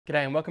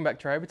G'day and welcome back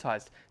to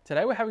Ryobitized.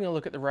 Today we're having a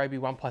look at the RYOBI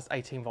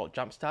 18V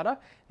jump starter.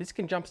 This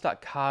can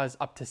jumpstart cars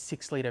up to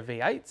 6 litre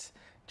V8s.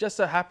 Just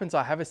so happens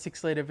I have a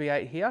 6 litre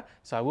V8 here,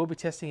 so I will be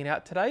testing it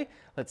out today.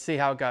 Let's see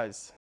how it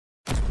goes.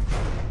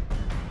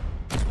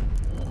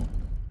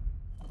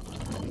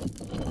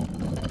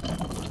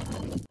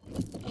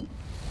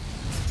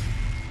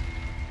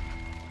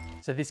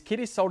 So this kit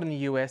is sold in the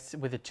US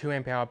with a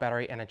 2Ah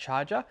battery and a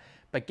charger,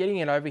 but getting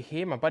it over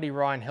here, my buddy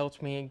Ryan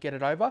helped me get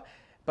it over,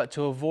 but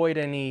to avoid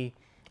any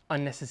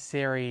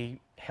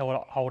unnecessary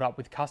hold up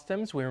with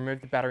customs, we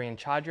removed the battery and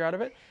charger out of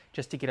it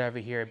just to get over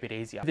here a bit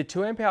easier. The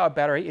 2Ah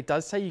battery, it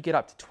does say you get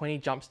up to 20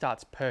 jump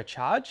starts per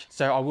charge,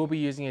 so I will be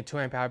using a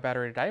 2Ah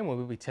battery today and we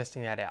will be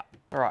testing that out.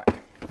 All right,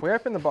 if we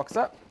open the box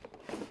up,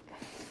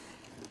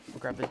 we'll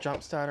grab the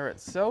jump starter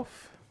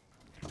itself.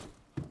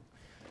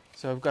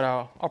 So we've got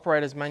our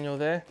operator's manual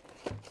there,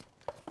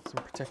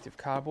 some protective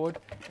cardboard,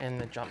 and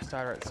the jump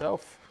starter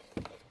itself.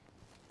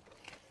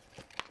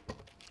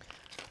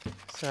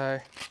 So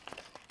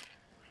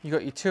you've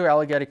got your two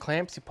alligator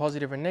clamps, your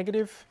positive and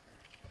negative.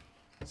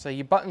 So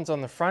your buttons on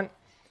the front,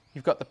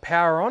 you've got the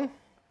power on,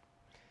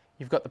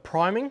 you've got the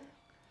priming,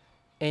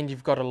 and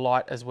you've got a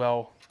light as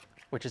well,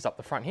 which is up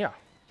the front here.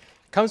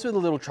 It comes with a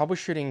little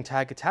troubleshooting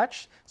tag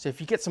attached. So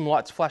if you get some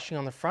lights flashing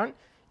on the front,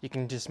 you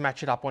can just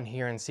match it up on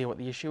here and see what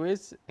the issue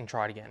is and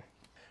try it again.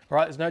 All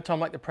right, there's no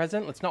time like the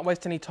present. Let's not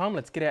waste any time.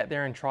 Let's get out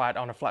there and try it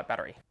on a flat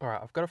battery. All right,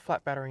 I've got a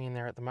flat battery in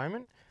there at the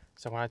moment.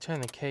 So when I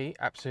turn the key,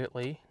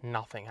 absolutely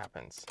nothing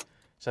happens.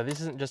 So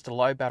this isn't just a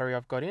low battery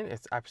I've got in,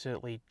 it's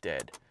absolutely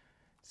dead.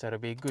 So it'll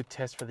be a good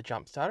test for the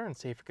jump starter and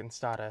see if it can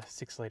start a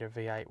 6 litre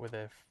V8 with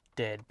a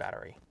dead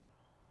battery.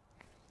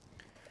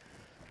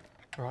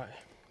 All right,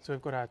 so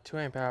we've got our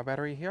 2Ah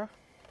battery here.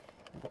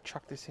 We'll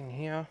chuck this in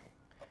here.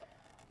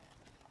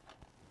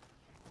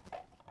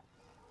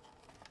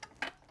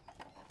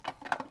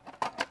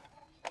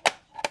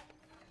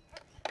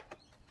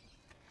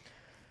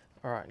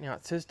 All right, now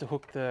it says to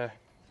hook the,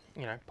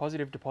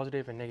 positive to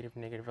positive and negative to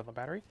negative of the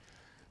battery.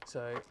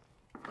 So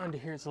under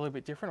here it's a little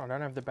bit different. I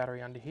don't have the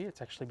battery under here,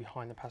 it's actually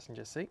behind the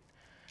passenger seat.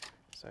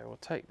 So we'll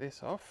take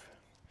this off,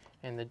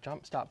 and the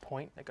jump start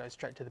point that goes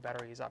straight to the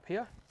battery is up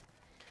here.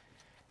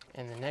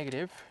 And the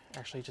negative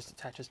actually just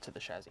attaches to the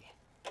chassis.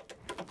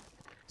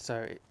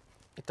 So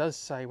it does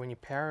say when you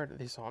power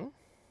this on,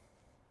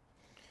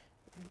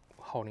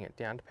 holding it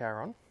down to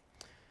power on,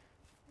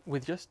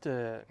 with just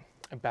a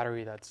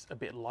battery that's a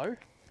bit low,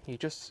 you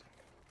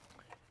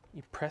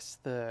press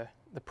the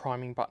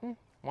priming button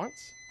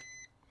once,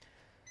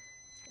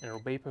 and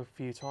it'll beep a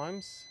few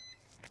times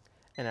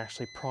and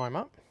actually prime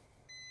up.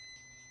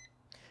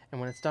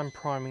 And when it's done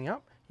priming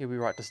up, you'll be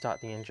right to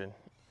start the engine.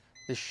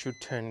 This should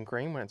turn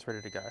green when it's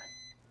ready to go.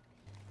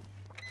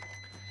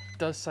 It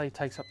does say it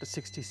takes up to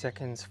 60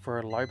 seconds for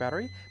a low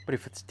battery, but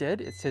if it's dead,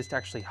 it says to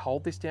actually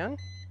hold this down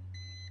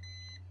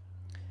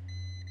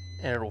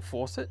and it'll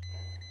force it.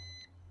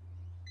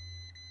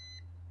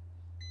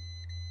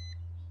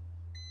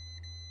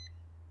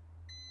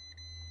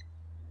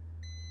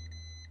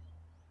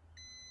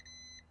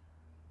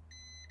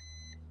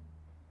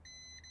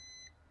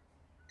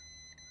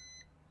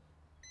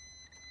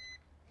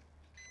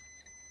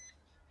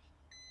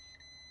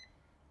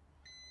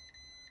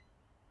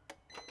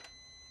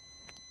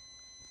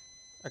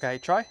 Okay,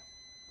 try.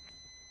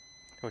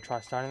 We'll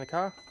try starting the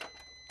car.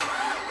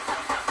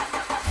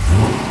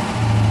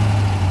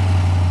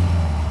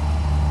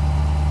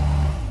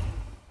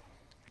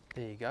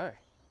 There you go.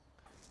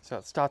 So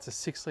it starts a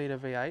 6 litre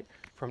V8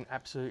 from an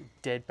absolute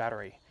dead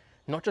battery.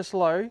 Not just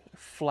low,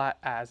 flat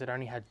as it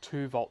only had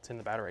 2 volts in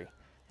the battery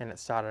and it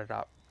started it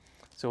up.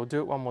 So we'll do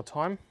it one more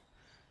time.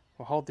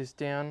 We'll hold this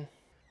down.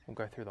 We'll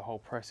go through the whole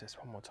process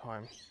one more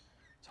time.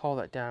 Let's hold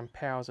that down,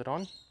 powers it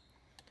on.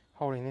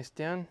 Holding this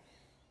down,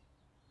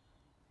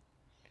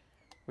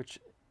 which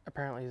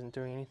apparently isn't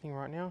doing anything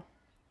right now.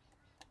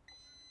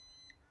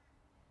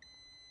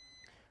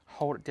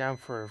 Hold it down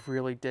for a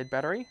really dead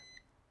battery.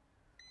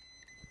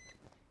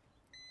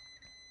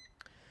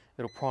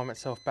 It'll prime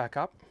itself back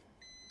up,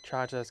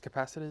 charge those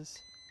capacitors.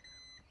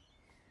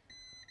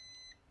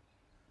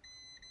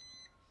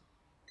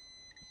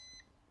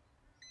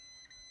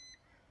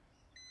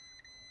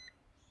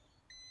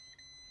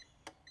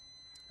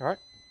 All right,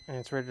 and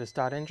it's ready to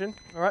start engine.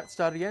 All right,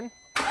 start again.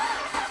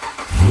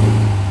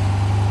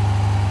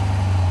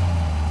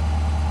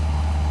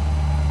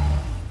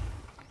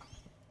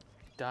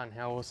 Done.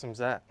 How awesome is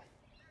that?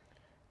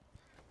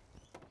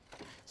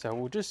 So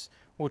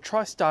we'll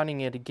try starting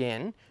it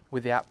again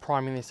without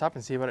priming this up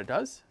and see what it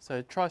does.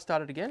 So try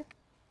start it again.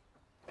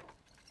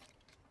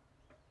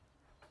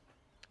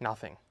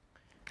 Nothing.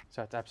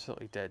 So it's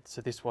absolutely dead.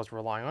 So this was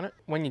relying on it.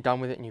 When you're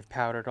done with it and you've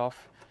powered it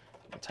off,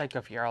 take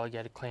off your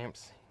alligator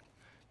clamps,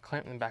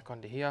 clamp them back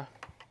onto here.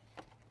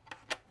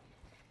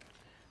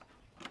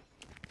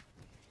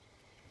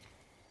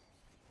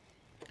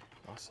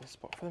 Nice little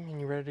spot for them,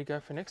 and you're ready to go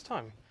for next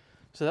time.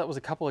 So that was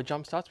a couple of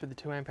jump starts with the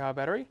 2Ah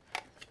battery.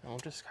 And we'll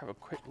just have a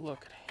quick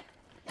look.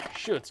 It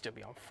should still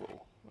be on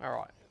full. All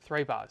right,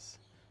 3 bars.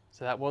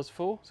 So that was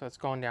full, so it's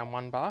gone down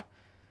 1 bar.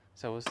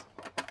 So it was,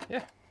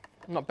 yeah,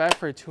 not bad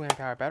for a 2 amp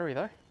hour battery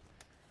though.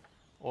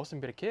 Awesome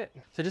bit of kit.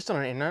 So just on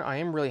an end note, I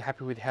am really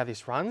happy with how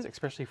this runs,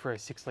 especially for a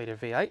 6 litre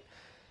V8.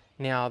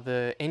 Now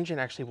the engine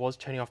actually was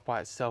turning off by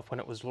itself when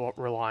it was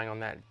relying on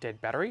that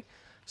dead battery.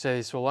 So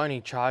this will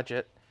only charge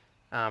it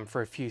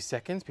for a few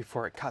seconds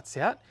before it cuts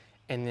out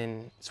and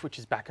then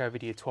switches back over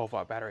to your 12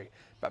 volt battery.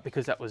 But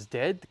because that was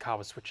dead, the car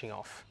was switching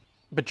off.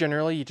 But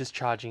generally you're just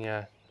charging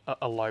a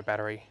low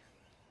battery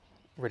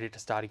ready to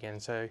start again.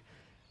 So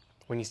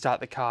when you start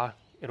the car,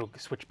 it'll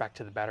switch back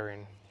to the battery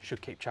and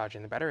should keep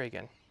charging the battery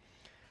again.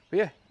 But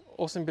yeah,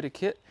 awesome bit of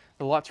kit.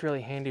 The light's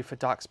really handy for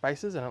dark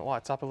spaces and it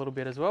lights up a little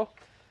bit as well.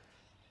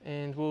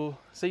 And we'll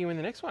see you in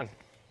the next one.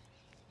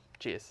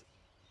 Cheers.